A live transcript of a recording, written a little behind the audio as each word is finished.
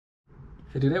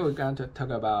So today we're going to talk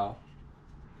about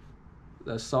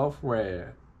the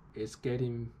software is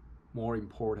getting more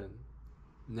important.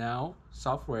 Now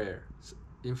software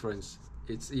influence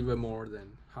is even more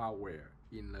than hardware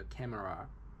in the camera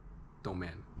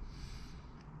domain.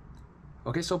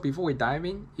 Okay, so before we dive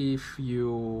in, if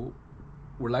you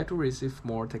would like to receive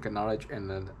more technology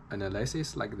and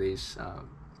analysis like this,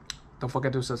 don't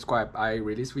forget to subscribe. I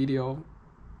release video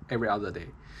every other day.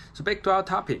 So back to our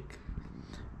topic.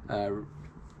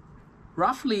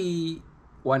 Roughly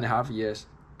 1.5 years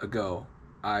ago,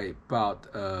 I bought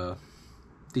a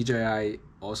DJI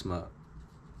OSMO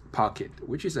Pocket,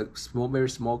 which is a very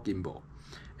small gimbal.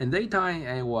 And that time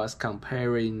I was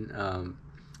comparing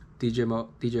DJI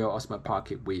OSMO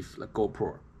Pocket with the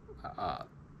GoPro,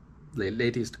 the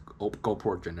latest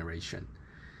GoPro generation.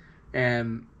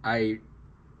 And I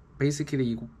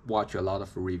basically watch a lot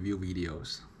of review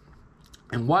videos.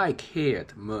 And what I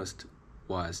cared most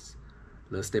was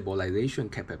the stabilization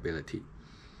capability.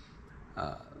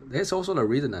 That's also the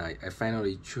reason I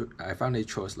finally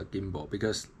chose the gimbal,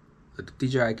 because the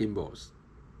DJI gimbals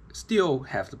still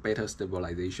have the better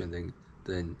stabilization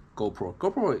than GoPro.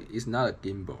 GoPro is not a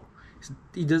gimbal.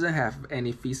 It doesn't have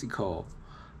any physical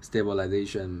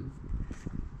stabilization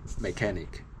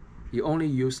mechanic. You only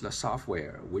use the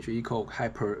software, which we call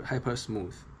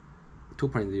Hypersmooth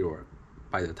 2.0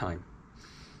 by the time.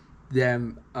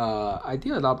 Then I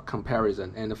did a lot of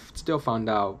comparison and still found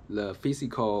out the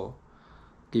physical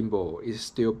gimbal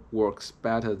still works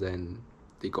better than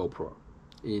the GoPro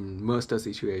in most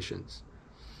situations.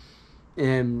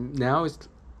 And now it's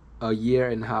 1.5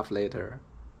 years later,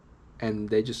 and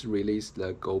they just released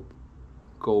the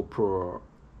GoPro.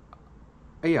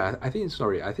 I think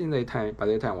by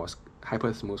that time was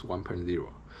Hypersmooth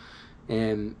 1.0,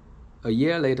 and 1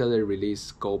 year later they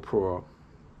released GoPro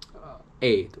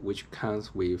 8, which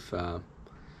comes with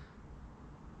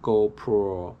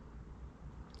GoPro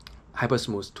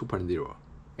Hypersmooth 2.0,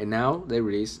 and now they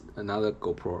released another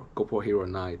GoPro Hero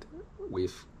 9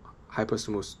 with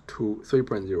Hypersmooth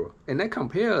 3.0, and I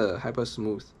compare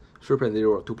Hypersmooth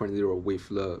 3.0 2.0 with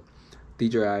the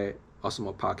DJI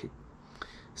OSMO Pocket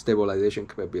stabilization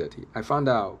capability. I found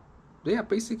out they are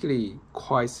basically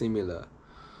quite similar,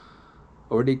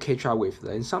 already catch up with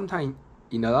them. And sometimes,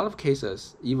 in a lot of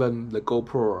cases, even the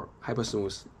GoPro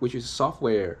Hypersmooth, which is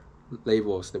software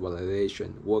level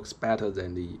stabilization, works better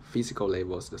than the physical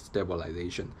level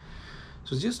stabilization.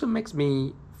 So just makes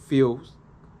me feel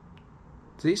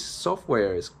this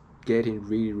software is getting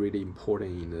really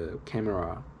important in the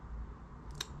camera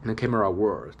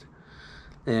world.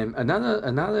 And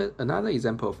another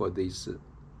example for this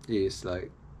is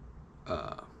like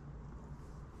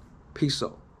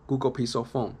Google Pixel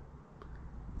phone,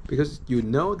 because you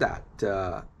know that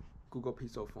Google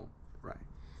Pixel phone, right?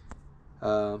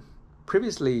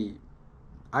 Previously,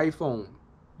 iPhone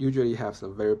usually has a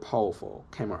very powerful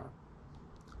camera.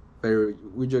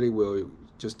 Usually will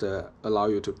just allow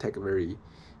you to take very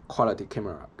quality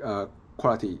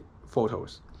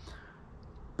photos.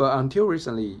 But until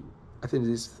recently, I think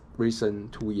this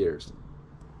recent 2 years,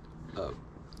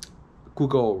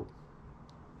 Google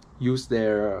used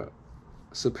their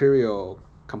superior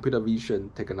computer vision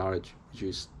technology, which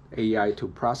is AI, to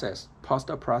post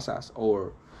process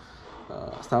or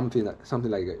something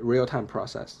like a real-time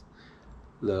process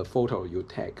the photo you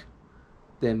take.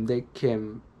 Then they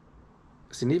can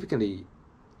significantly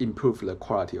improve the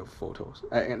quality of photos.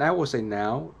 And I would say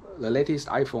now the latest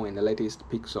iPhone and the latest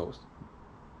Pixels,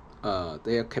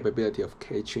 their capability of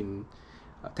taking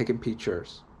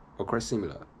pictures are quite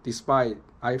similar, despite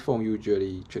iPhone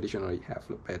traditionally have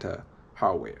better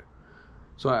hardware.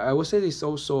 So I would say this is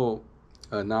also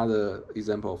another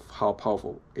example of how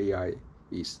powerful AI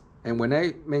is. And when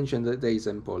I mentioned the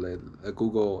example, the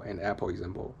Google and Apple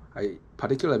example, I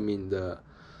particularly mean the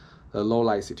low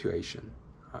light situation,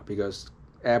 because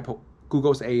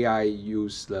Google's AI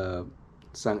use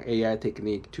some AI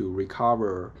technique to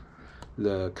recover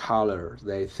the color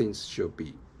they think should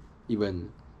be,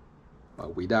 even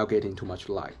without getting too much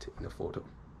light in the photo.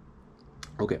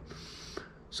 Okay,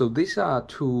 so these are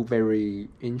two very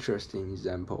interesting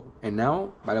examples. And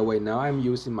now, by the way, now I'm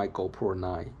using my GoPro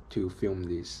 9 to film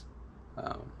this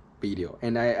video,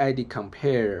 and I did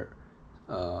compare.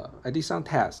 I did some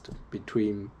tests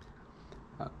between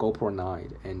GoPro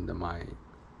 9 and my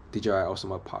DJI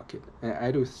OSMO Pocket, and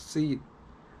I do see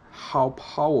how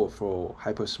powerful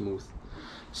Hypersmooth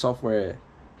software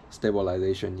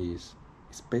stabilization is.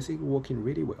 It's basically working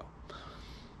really well.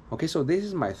 Okay, so this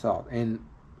is my thought. And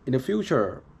in the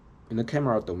future, in the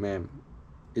camera domain,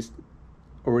 it's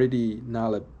already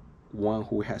not the one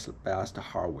who has the best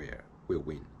hardware will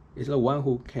win. It's the one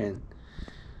who can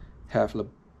have the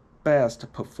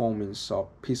best performing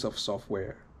piece of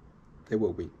software, they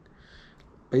will win.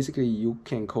 Basically, you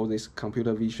can call this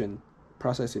computer vision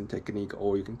processing technique,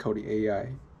 or you can call it AI,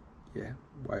 yeah,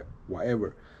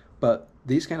 whatever. But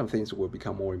these kind of things will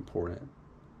become more important.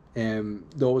 And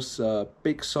those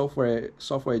big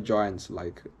software giants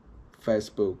like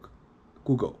Facebook,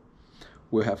 Google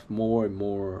will have more and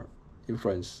more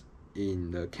influence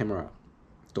in the camera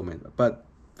domain. But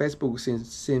Facebook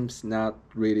seems not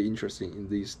really interesting in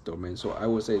this domain. So I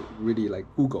would say really like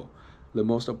Google, the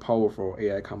most powerful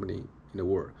AI company in the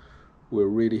world, will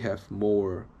really have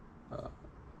more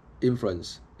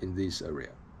influence in this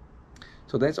area.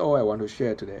 So that's all I want to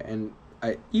share today. And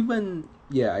I even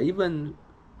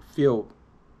feel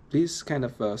this kind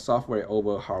of software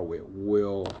over hardware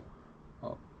will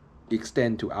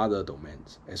extend to other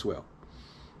domains as well.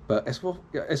 But as for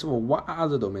what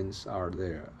other domains are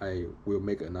there, I will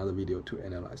make another video to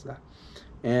analyze that.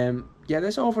 And yeah,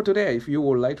 that's all for today. If you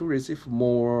would like to receive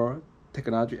more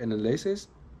technology analysis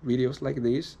videos like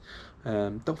this,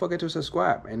 don't forget to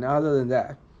subscribe. And other than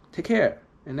that, take care,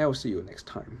 and I will see you next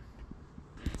time.